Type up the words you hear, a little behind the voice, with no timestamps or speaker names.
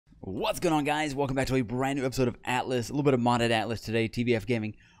What's going on, guys? Welcome back to a brand new episode of Atlas, a little bit of modded Atlas today, TBF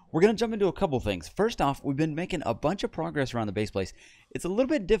Gaming. We're going to jump into a couple things. First off, we've been making a bunch of progress around the base place. It's a little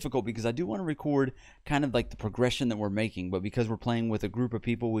bit difficult because I do want to record kind of like the progression that we're making, but because we're playing with a group of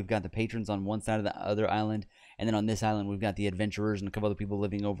people, we've got the patrons on one side of the other island, and then on this island we've got the adventurers and a couple other people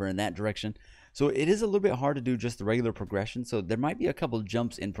living over in that direction. So it is a little bit hard to do just the regular progression, so there might be a couple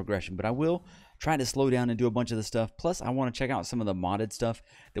jumps in progression, but I will try to slow down and do a bunch of the stuff. Plus, I want to check out some of the modded stuff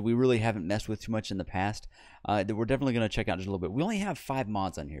that we really haven't messed with too much in the past, that we're definitely going to check out just a little bit. We only have 5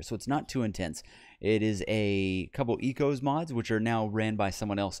 mods on here, so it's not too intense. It is a couple ecos mods, which are now ran by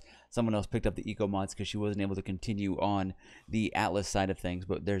someone else. Someone else picked up the eco mods because she wasn't able to continue on the Atlas side of things,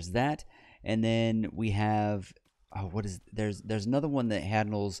 but there's that. And then we have... there's another one that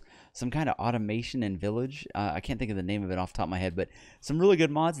handles some kind of automation in village. I can't think of the name of it off the top of my head, but some really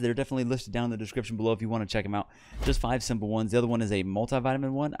good mods. They're definitely listed down in the description below if you want to check them out. Just 5 simple ones. The other one is a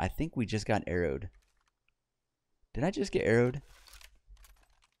multivitamin one. I think we just got arrowed. Did I just get arrowed?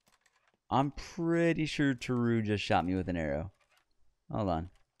 I'm pretty sure Taru just shot me with an arrow. Hold on.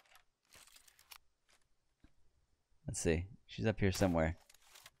 Let's see. She's up here somewhere.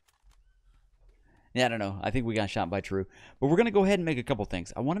 Yeah, I don't know. I think we got shot by Taru. But we're going to go ahead and make a couple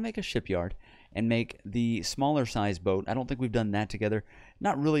things. I want to make a shipyard and make the smaller size boat. I don't think we've done that together.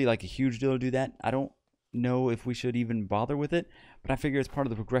 Not really like a huge deal to do that. I don't know if we should even bother with it, but I figure it's part of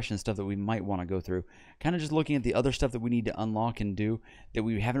the progression stuff that we might want to go through. Kind of just looking at the other stuff that we need to unlock and do that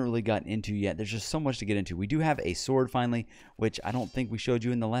we haven't really gotten into yet. There's just so much to get into. We do have a sword finally, which I don't think we showed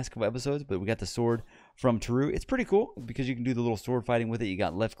you in the last couple episodes, but we got the sword from Taru. It's pretty cool because you can do the little sword fighting with it. You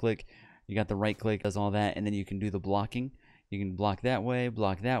got left click. You got the right click, does all that, and then you can do the blocking. You can block that way, and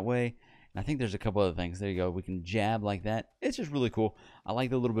I think there's a couple other things. There you go. We can jab like that. It's just really cool. I like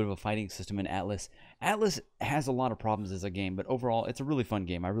the little bit of a fighting system in Atlas. Atlas has a lot of problems as a game, but overall, it's a really fun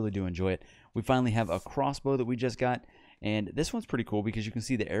game. I really do enjoy it. We finally have a crossbow that we just got, and this one's pretty cool because you can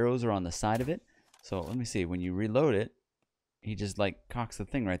see the arrows are on the side of it. So let me see. When you reload it, he just like cocks the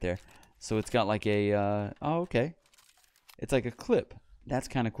thing right there. So it's got like a, oh, okay. It's like a clip. That's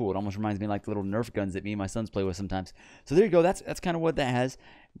kind of cool. It almost reminds me of like the little Nerf guns that me and my sons play with sometimes. So there you go. That's kind of what that has.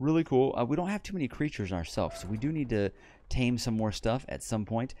 Really cool. We don't have too many creatures ourselves, so we do need to tame some more stuff at some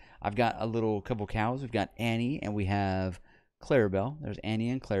point. I've got a couple cows. We've got Annie and we have Clarabelle. There's Annie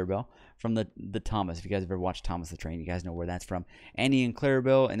and Clarabelle from the Thomas. If you guys ever watched Thomas the Train, you guys know where that's from. Annie and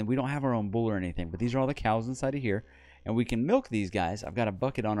Clarabelle, and then we don't have our own bull or anything, but these are all the cows inside of here, and we can milk these guys. I've got a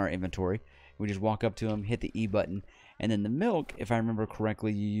bucket on our inventory. We just walk up to them, hit the E button, and then the milk, if I remember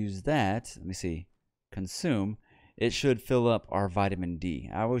correctly, you use that. Let me see. Consume. It should fill up our vitamin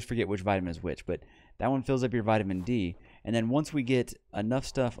D. I always forget which vitamin is which, but that one fills up your vitamin D. And then once we get enough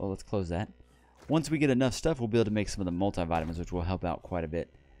stuff, oh, let's close that. Once we get enough stuff, we'll be able to make some of the multivitamins, which will help out quite a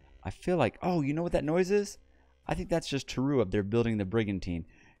bit. I feel like, oh, you know what that noise is? I think that's just Taru up there building the brigantine.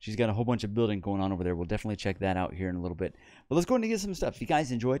 She's got a whole bunch of building going on over there. We'll definitely check that out here in a little bit. But let's go ahead and get some stuff. If you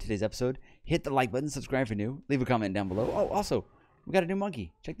guys enjoyed today's episode, hit the like button, subscribe if you're new, leave a comment down below. Oh, also, we got a new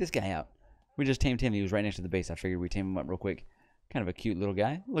monkey. Check this guy out. We just tamed him. He was right next to the base. I figured we'd tame him up real quick. Kind of a cute little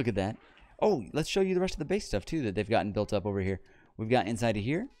guy. Look at that. Oh, let's show you the rest of the base stuff, too, that they've gotten built up over here. We've got inside of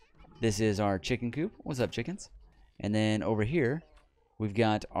here, this is our chicken coop. What's up, chickens? And then over here, we've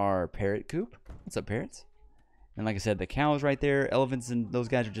got our parrot coop. What's up, parrots? And like I said, the cows right there, elephants and those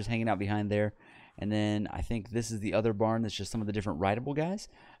guys are just hanging out behind there. And then I think this is the other barn that's just some of the different rideable guys.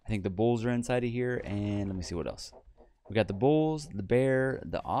 I think the bulls are inside of here. And let me see what else. We got the bulls, the bear,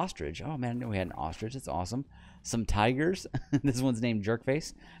 the ostrich. Oh, man, I knew we had an ostrich. It's awesome. Some tigers. This one's named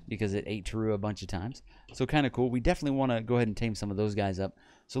Jerkface because it ate Taru a bunch of times. So kind of cool. We definitely want to go ahead and tame some of those guys up.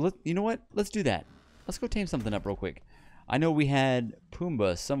 So you know what? Let's do that. Let's go tame something up real quick. I know we had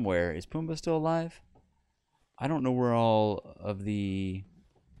Pumbaa somewhere. Is Pumbaa still alive? I don't know where all the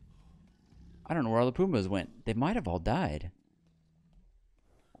Pumbas went. They might have all died.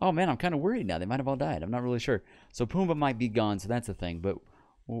 Oh, man, I'm kind of worried now. They might have all died. I'm not really sure. So Pumbaa might be gone, so that's the thing. But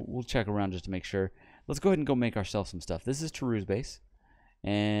we'll check around just to make sure. Let's go ahead and go make ourselves some stuff. This is Taru's base.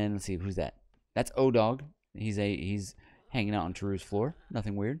 And let's see, who's that? That's O-Dog. He's hanging out on Taru's floor.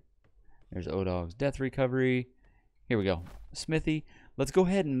 Nothing weird. There's O-Dog's death recovery. Here we go. Smithy. Let's go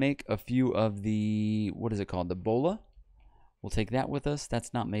ahead and make a few of the, what is it called? The bola. We'll take that with us.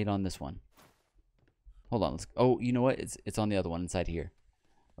 That's not made on this one. Hold on. Oh, you know what? It's on the other one inside here.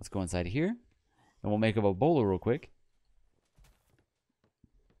 Let's go inside here. And we'll make up a bola real quick.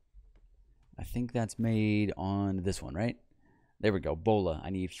 I think that's made on this one, right? There we go. Bola. I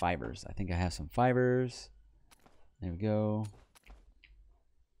need fibers. I think I have some fibers. There we go.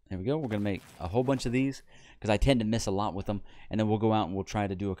 There we go. We're going to make a whole bunch of these because I tend to miss a lot with them. And then we'll go out and we'll try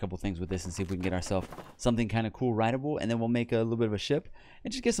to do a couple things with this and see if we can get ourselves something kind of cool, rideable. And then we'll make a little bit of a ship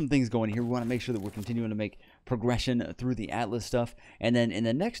and just get some things going here. We want to make sure that we're continuing to make progression through the Atlas stuff. And then in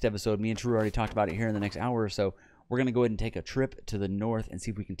the next episode, me and True already talked about it here in the next hour or so, we're going to go ahead and take a trip to the north and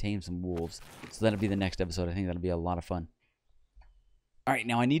see if we can tame some wolves. So that'll be the next episode. I think that'll be a lot of fun. All right,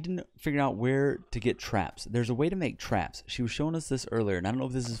 now I need to figure out where to get traps. There's a way to make traps. She was showing us this earlier, and I don't know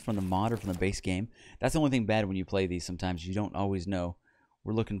if this is from the mod or from the base game. That's the only thing bad when you play these sometimes. You don't always know.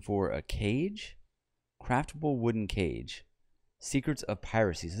 We're looking for a cage, craftable wooden cage, secrets of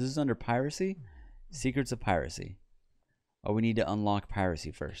piracy. So this is under piracy, secrets of piracy. Oh, we need to unlock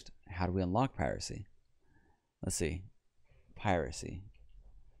piracy first. How do we unlock piracy? Let's see. Piracy.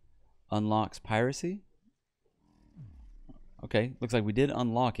 Unlocks piracy. Okay, looks like we did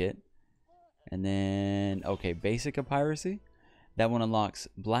unlock it. And then, okay, basic of piracy. That one unlocks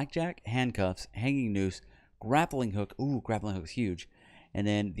blackjack, handcuffs, hanging noose, grappling hook. Ooh, grappling hook's huge. And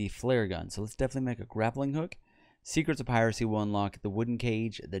then the flare gun. So let's definitely make a grappling hook. Secrets of piracy will unlock the wooden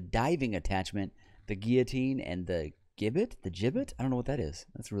cage, the diving attachment, the guillotine, and the gibbet. The gibbet? I don't know what that is.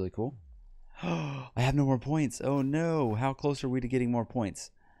 That's really cool. I have no more points. Oh no, how close are we to getting more points?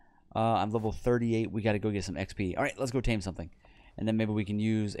 I'm level 38. We got to go get some XP. All right, let's go tame something. And then maybe we can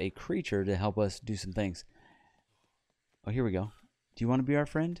use a creature to help us do some things. Oh, here we go. Do you want to be our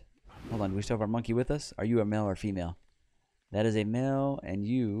friend? Hold on. Do we still have our monkey with us? Are you a male or female? That is a male, and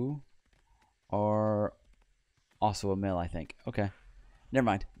you are also a male, I think. Okay. Never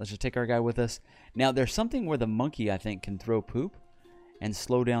mind. Let's just take our guy with us. Now, there's something where the monkey, I think, can throw poop and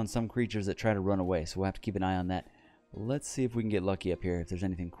slow down some creatures that try to run away. So we'll have to keep an eye on that. Let's see if we can get lucky up here, if there's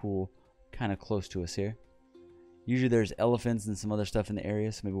anything cool kind of close to us here. Usually there's elephants and some other stuff in the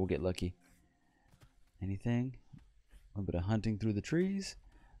area, so maybe we'll get lucky. Anything? A little bit of hunting through the trees.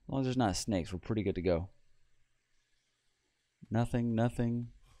 As long as there's not snakes, we're pretty good to go. Nothing, nothing.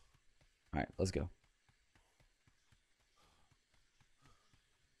 Alright, let's go.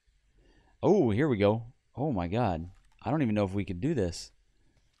 Oh, here we go. Oh my god. I don't even know if we could do this.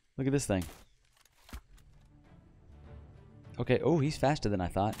 Look at this thing. Okay, oh, he's faster than I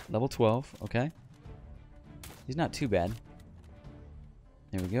thought. Level 12, okay. He's not too bad.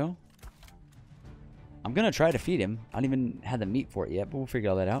 There we go. I'm going to try to feed him. I don't even have the meat for it yet, but we'll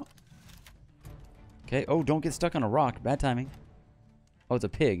figure all that out. Okay, oh, don't get stuck on a rock. Bad timing. Oh, it's a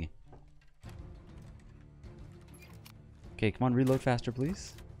pig. Okay, come on, reload faster,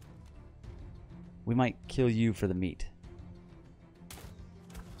 please. We might kill you for the meat.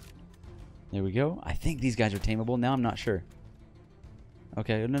 There we go. I think these guys are tameable. Now I'm not sure.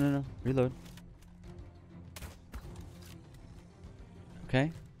 Okay, no, no, no. Reload.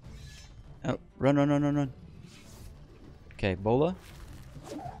 Okay. Oh, run, run, run, run, run. Okay, Bola.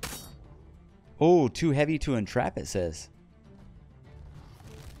 Oh, too heavy to entrap, it says.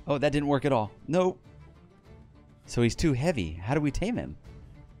 Oh, that didn't work at all. Nope. So he's too heavy. How do we tame him?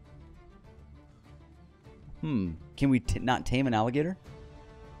 Can we not tame an alligator?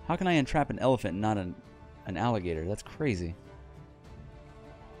 How can I entrap an elephant and not an alligator? That's crazy.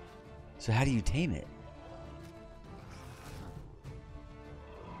 So how do you tame it?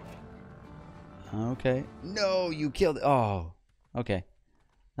 Okay. No, you killed it. Oh, okay.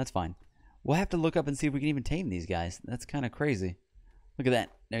 That's fine. We'll have to look up and see if we can even tame these guys. That's kind of crazy. Look at that.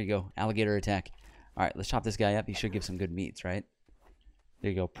 There you go. Alligator attack. All right, let's chop this guy up. He should give some good meats, right?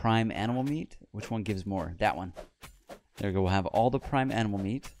 There you go. Prime animal meat. Which one gives more? That one. There we go. We'll have all the prime animal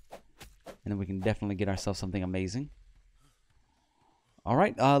meat. And then we can definitely get ourselves something amazing. All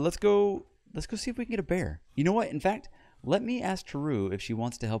right, let's go see if we can get a bear. You know what? In fact, let me ask Taru if she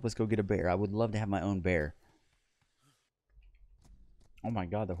wants to help us go get a bear. I would love to have my own bear. Oh my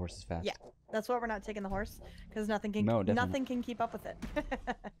god, the horse is fast. Yeah, that's why we're not taking the horse, because nothing can keep up with it.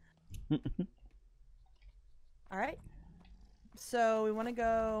 All right. So we want to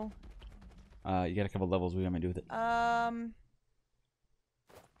go. You got a couple levels. What are you gonna do with it?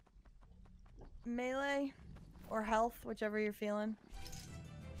 Melee or health, whichever you're feeling.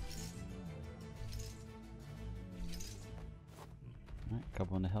 Alright,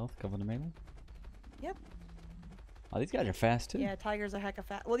 couple in the health, couple in the melee. Yep. Oh, these guys are fast too. Yeah, tigers are hecka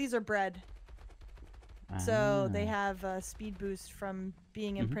fast. Well, these are bred. So they have a speed boost from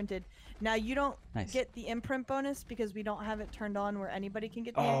being imprinted. Now you don't get the imprint bonus because we don't have it turned on where anybody can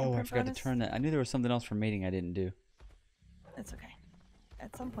get the imprint bonus. Oh, I forgot to turn that. I knew there was something else for mating I didn't do. That's okay.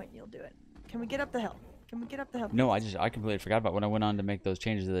 At some point you'll do it. Can we get up the hill? Can we get up the hill? No, I completely forgot about when I went on to make those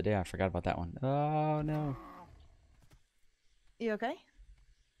changes of the day. I forgot about that one. Oh no. You okay?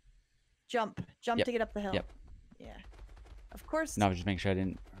 Jump to get up the hill. Yep. Yeah. Of course. No, I was just making sure I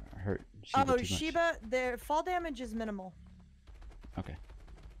didn't Shiba oh, too much? Shiba, their fall damage is minimal. Okay.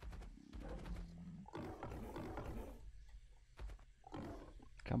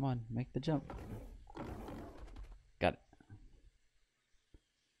 Come on, make the jump. Got it.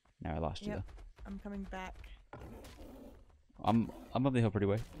 Now I lost you though. I'm coming back. I'm up the hill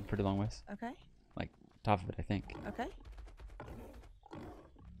pretty long ways. Okay. Like top of it, I think. Okay.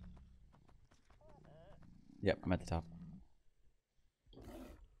 Yep, I'm at the top.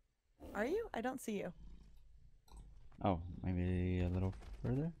 Are you? I don't see you. Oh, maybe a little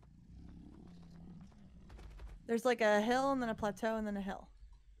further? There's like a hill and then a plateau and then a hill.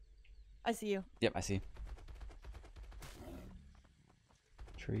 I see you. Yep, I see.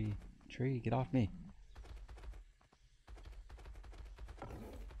 Tree, get off me.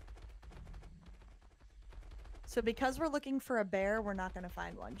 So because we're looking for a bear, we're not going to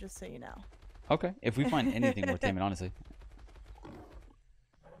find one, just so you know. Okay, if we find anything worth taming, honestly.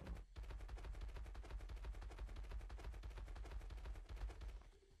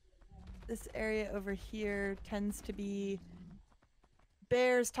 This area over here tends to be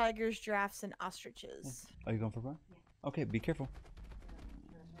bears, tigers, giraffes, and ostriches. Are you going for a run? Yeah. Okay, be careful.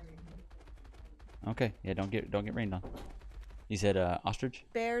 Okay, yeah, don't get rained on. You said ostrich?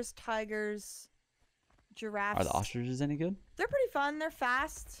 Bears, tigers, giraffes. Are the ostriches any good? They're pretty fun. They're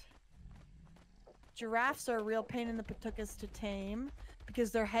fast. Giraffes are a real pain in the patukas to tame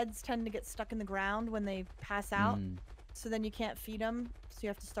because their heads tend to get stuck in the ground when they pass out. So then you can't feed them, so you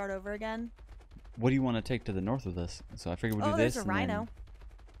have to start over again. What do you want to take to the north with us? So I figured we'd do this. Oh, there's a rhino.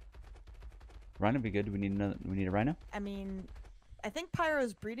 Rhino would be good. We need a rhino? I mean, I think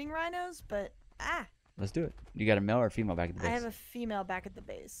Pyro's breeding rhinos, but let's do it. You got a male or a female back at the base? I have a female back at the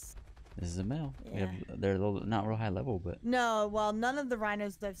base. This is a male. Yeah. They're a little, not real high level, but... No, well, none of the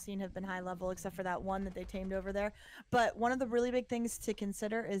rhinos that I've seen have been high level except for that one that they tamed over there. But one of the really big things to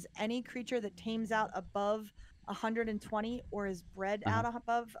consider is any creature that tames out above 120 or is bred out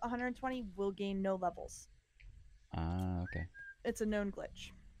above 120 will gain no levels. Ah, okay. It's a known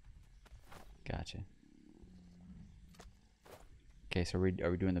glitch. Gotcha. Okay, so are we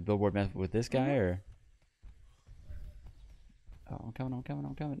doing the billboard method with this guy, or? Oh, I'm coming. All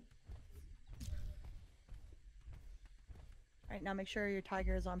right, now make sure your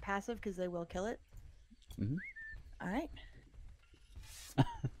tiger is on passive because they will kill it. All right.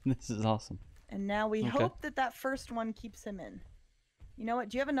 This is awesome. And now we hope that that first one keeps him in. You know what?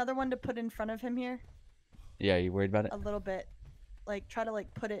 Do you have another one to put in front of him here? Yeah, you worried about it? A little bit. Like, try to,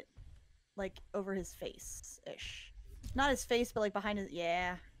 like, put it, like, over his face-ish. Not his face, but, like, behind his...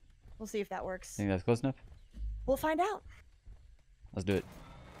 Yeah. We'll see if that works. Think that's close enough? We'll find out. Let's do it.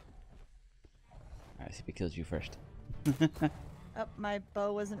 Alright, see if he kills you first. Oh, my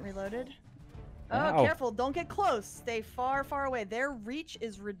bow wasn't reloaded. Ow. Oh, careful. Don't get close. Stay far, far away. Their reach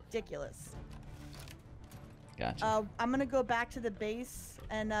is ridiculous. Gotcha. I'm going to go back to the base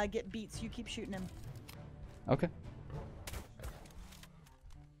and get Beats. You keep shooting him. Okay.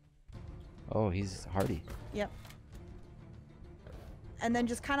 Oh, he's hardy. Yep. And then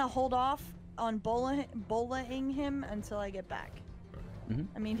just kind of hold off on bullying him until I get back.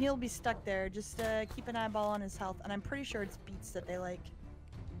 I mean, he'll be stuck there. Just keep an eyeball on his health. And I'm pretty sure it's Beats that they like.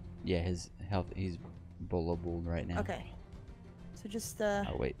 Yeah, his health, he's bullable right now. Okay. So just...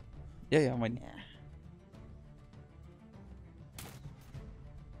 Oh, wait. Yeah, I'm waiting. Yeah.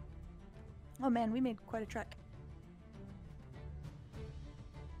 Oh, man, we made quite a trek.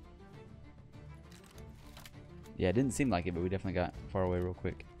 Yeah, it didn't seem like it, but we definitely got far away real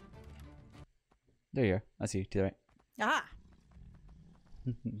quick. There you are. I see you to the right. Aha!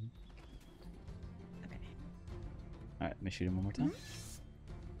 Okay. Alright, let me shoot him one more time.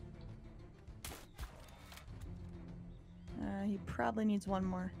 He probably needs one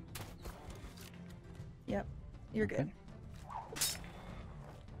more. Yep, you're good.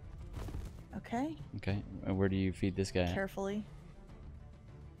 Okay. Okay, and where do you feed this guy at? Carefully.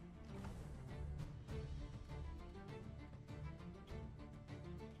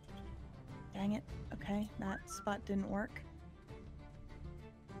 Dang it. Okay, that spot didn't work.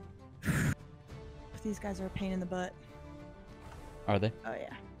 These guys are a pain in the butt. Are they? Oh,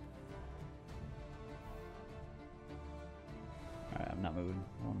 yeah. Alright, I'm not moving.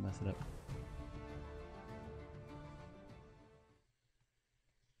 I don't want to mess it up.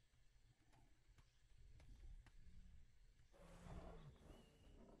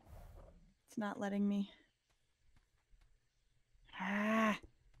 It's not letting me. Ah.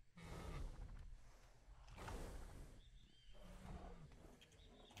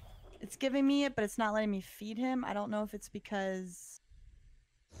 It's giving me it, but it's not letting me feed him. I don't know if it's because...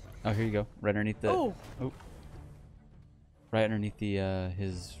 Oh, here you go. Right underneath the... Oh! Oh. Right underneath the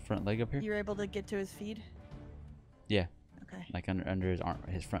his front leg up here. You're able to get to his feed? Yeah. Okay. Like under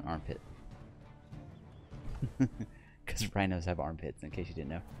his front armpit. Because rhinos have armpits, in case you didn't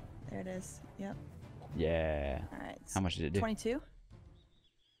know. There it is. Yep. Yeah. All right. How much did it do? 22.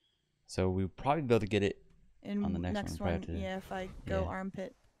 So we'll probably be able to get it in on the next one. Yeah, if I go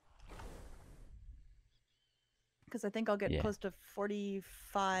armpit. Because I think I'll get close to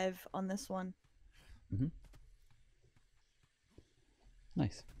 45 on this one. Mm-hmm.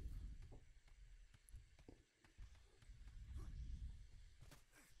 Nice.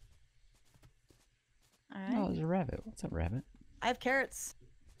 All right. Oh, there's a rabbit. What's up, rabbit? I have carrots.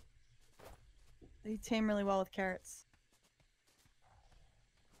 They tame really well with carrots.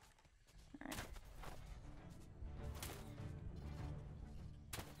 All right.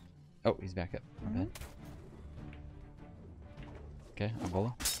 Oh, he's back up. Mm-hmm. Okay, I'm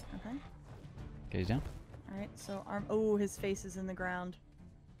bowling. Okay. Okay, he's down. All right, so arm. Oh, his face is in the ground.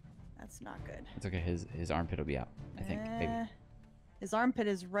 That's not good. It's okay. His armpit will be out. I think. Maybe. His armpit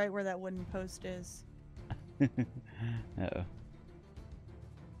is right where that wooden post is. Uh-oh.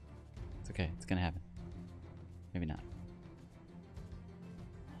 It's okay. It's gonna happen. Maybe not.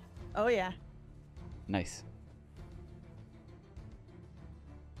 Oh yeah. Nice.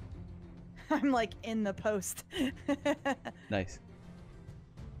 I'm like in the post. Nice.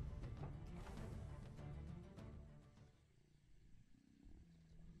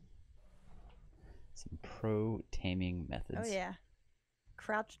 Some pro taming methods. Oh yeah.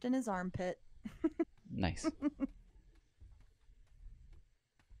 Crouched in his armpit. Nice. All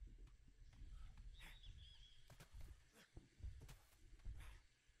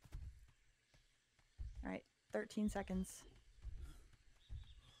right, 13 seconds.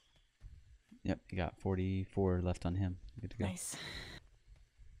 Yep, you got 44 left on him. Good to go. Nice.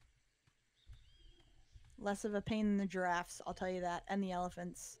 Less of a pain than the giraffes, I'll tell you that, and the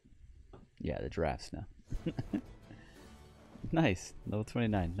elephants. Yeah, the giraffes now. Nice. Level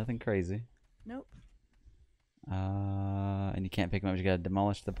 29. Nothing crazy. Nope. And you can't pick them up. You gotta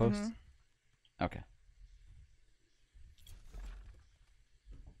demolish the post. Mm-hmm. Okay.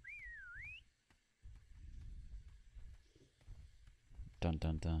 Dun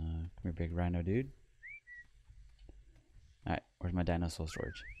dun dun. Come here, big rhino dude. Alright, where's my dinosaur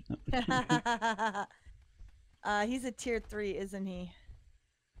storage? He's a tier 3, isn't he?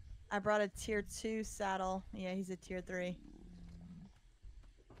 I brought a tier 2 saddle. Yeah, he's a tier 3.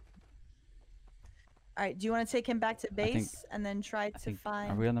 Alright, do you want to take him back to base and then try to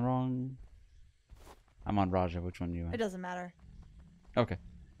find... Are we on the wrong... I'm on Raja. Which one are you on? It doesn't matter. Okay.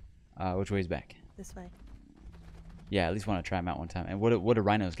 Which way's back? This way. Yeah, at least want to try them out one time. And what do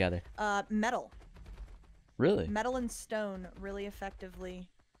rhinos gather? Metal. Really? Metal and stone really effectively.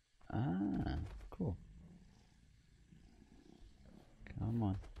 Ah, cool. Come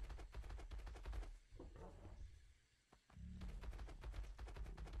on.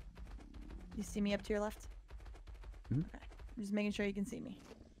 You see me up to your left? Mm-hmm. Okay. I'm just making sure you can see me.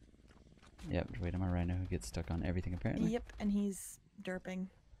 Yep, just wait on my rhino who gets stuck on everything apparently. Yep, and he's derping.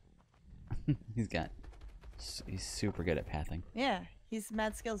 He's super good at pathing. Yeah, he's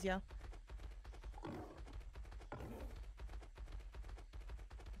mad skills, yo.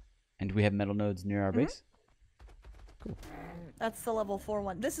 And do we have metal nodes near our base? Cool. That's the level 4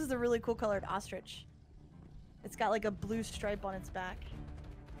 one. This is the really cool colored ostrich. It's got like a blue stripe on its back.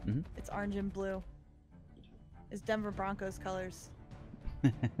 Mm-hmm. It's orange and blue. It's Denver Broncos colors.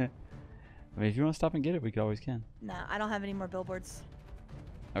 I mean, if you want to stop and get it, we always can. Nah, I don't have any more billboards.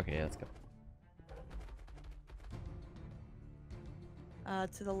 Okay, yeah, let's go.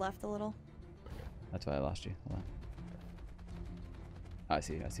 To the left a little. That's why I lost you. Hold on. Oh, I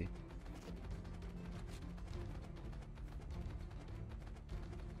see.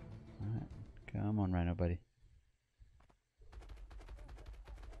 Alright. Come on, rhino buddy.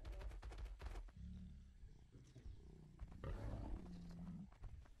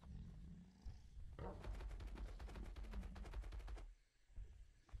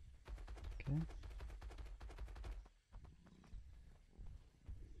 Okay.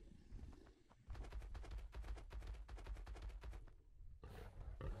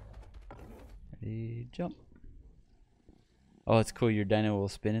 Ready, jump. Oh, it's cool. Your dino will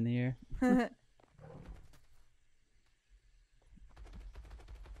spin in the air.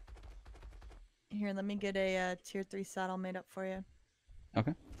 Here, let me get a tier 3 saddle made up for you.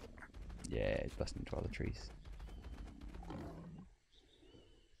 Okay. Yeah, it's busting into all the trees.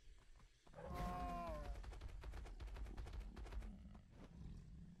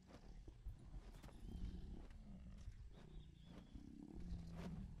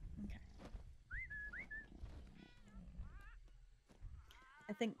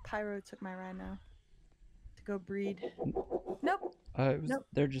 think Pyro took my Rhino to go breed. Nope. It was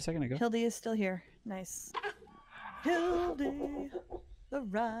there just a second ago. Hildy is still here. Nice. Hildy, the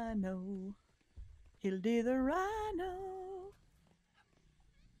Rhino. Hildy, the Rhino.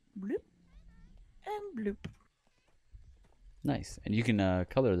 Bloop and bloop. Nice. And you can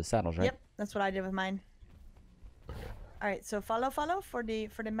color the saddles, right? Yep, that's what I did with mine. All right, so follow for the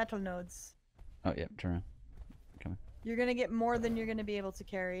metal nodes. Oh, yep, turn around. Come on. You're going to get more than you're going to be able to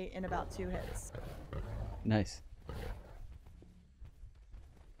carry in about 2 hits. Nice.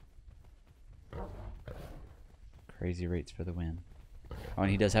 Crazy rates for the win. Oh, and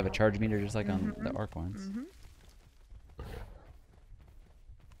he does have a charge meter just like on the Arc ones.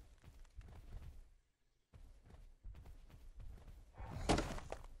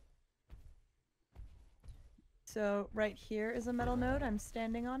 So right here is a metal node. I'm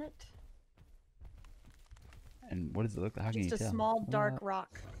standing on it. And what does it look like? How can you tell? Just a small dark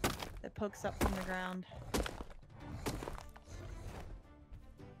rock that pokes up from the ground.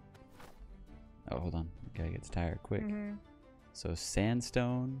 Oh, hold on. The guy gets tired quick. So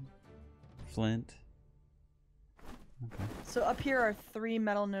sandstone, flint. Okay. So up here are 3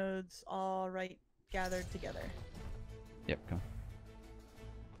 metal nodes all right gathered together. Yep, come.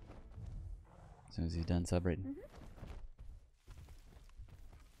 As soon as he's done celebrating.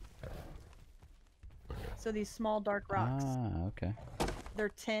 So these small dark rocks. Ah, okay. They're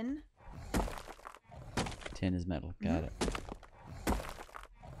tin. Tin is metal. Got it.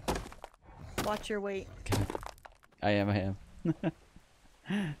 Watch your weight. God. I am.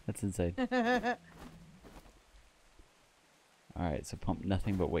 That's insane. Alright, so pump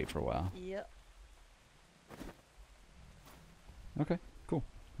nothing but wait for a while. Yep. Okay, cool.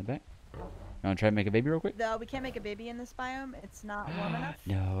 Head back. You want to try to make a baby real quick? Though we can't make a baby in this biome. It's not warm enough.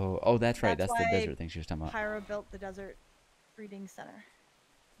 No. Oh, that's right. That's the why desert thing she was talking about. Pyro built the desert breeding center.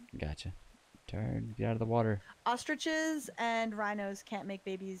 Gotcha. Turn. Get out of the water. Ostriches and rhinos can't make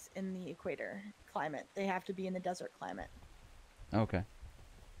babies in the equator climate. They have to be in the desert climate. Okay.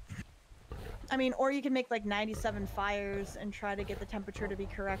 I mean, or you can make like 97 fires and try to get the temperature to be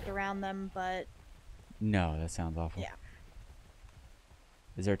correct around them, but... No, that sounds awful. Yeah.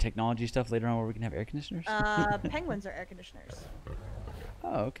 Is there technology stuff later on where we can have air conditioners? Penguins are air conditioners.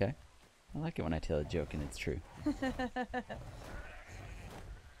 Oh, okay. I like it when I tell a joke and it's true.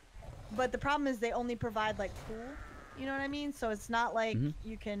 But the problem is they only provide like cool, you know what I mean? So it's not like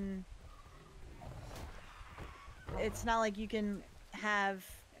you can... It's not like you can have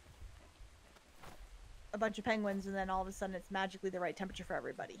a bunch of penguins and then all of a sudden it's magically the right temperature for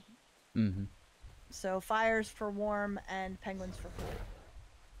everybody. So fires for warm and penguins for cool.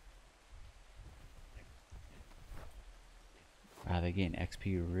 Wow, they gain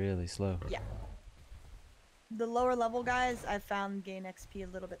XP really slow. Yeah. The lower level guys, I've found gain XP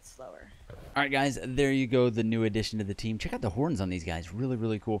a little bit slower. Alright guys, there you go, the new addition to the team. Check out the horns on these guys, really,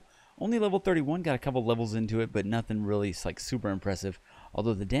 really cool. Only level 31, got a couple levels into it, but nothing really like super impressive.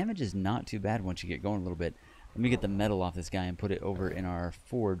 Although the damage is not too bad once you get going a little bit. Let me get the metal off this guy and put it over in our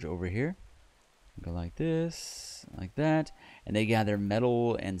forge over here. Go like this, like that. And they gather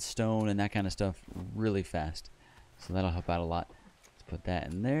metal and stone and that kind of stuff really fast. So that'll help out a lot. Let's put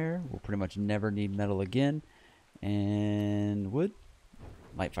that in there. We'll pretty much never need metal again. And wood,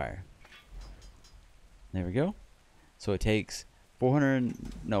 light fire. There we go. So it takes 1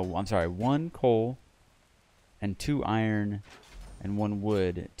 coal and 2 iron and 1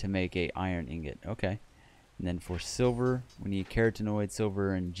 wood to make a iron ingot. Okay. And then for silver, we need carotenoid,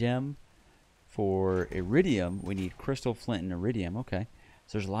 silver, and gem. For iridium, we need crystal, flint, and iridium. Okay.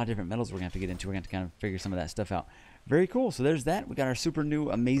 So there's a lot of different metals we're going to have to get into. We're going to have to kind of figure some of that stuff out. Very cool. So there's that. We got our super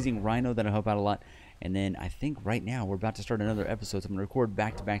new, amazing Rhino that'll help out a lot. And then I think right now we're about to start another episode. So I'm going to record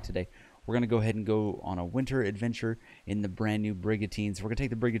back-to-back today. We're going to go ahead and go on a winter adventure in the brand new Brigantine. So we're going to take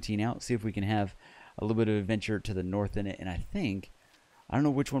the Brigantine out, see if we can have a little bit of adventure to the north in it. And I don't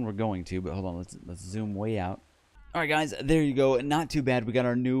know which one we're going to, but hold on. Let's zoom way out. Alright guys, there you go. Not too bad. We got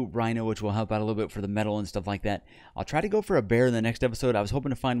our new Rhino, which will help out a little bit for the metal and stuff like that. I'll try to go for a bear in the next episode. I was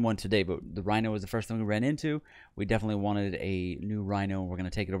hoping to find one today, but the Rhino was the first thing we ran into. We definitely wanted a new Rhino, and we're going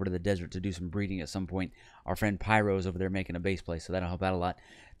to take it over to the desert to do some breeding at some point. Our friend Pyro is over there making a base place, so that'll help out a lot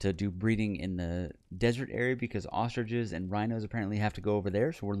to do breeding in the desert area because ostriches and rhinos apparently have to go over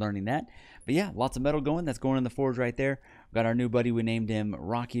there, so we're learning that. But yeah, lots of metal going. That's going in the forge right there. We've got our new buddy. We named him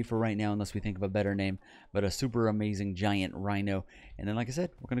Rocky for right now, unless we think of a better name, but a super amazing giant rhino. And then, like I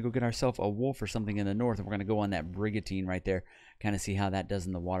said, we're going to go get ourselves a wolf or something in the north, and we're going to go on that Brigantine right there kind of see how that does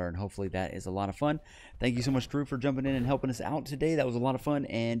in the water, and hopefully that is a lot of fun. Thank you so much, Drew, for jumping in and helping us out today. That was a lot of fun,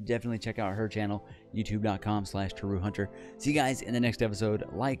 and definitely check out her channel, youtube.com/Taruhunter. See you guys in the next episode.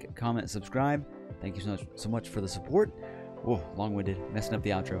 Like, comment, subscribe. Thank you so much for the support. Whoa, long-winded, messing up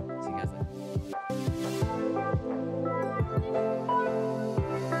the outro. See you guys later.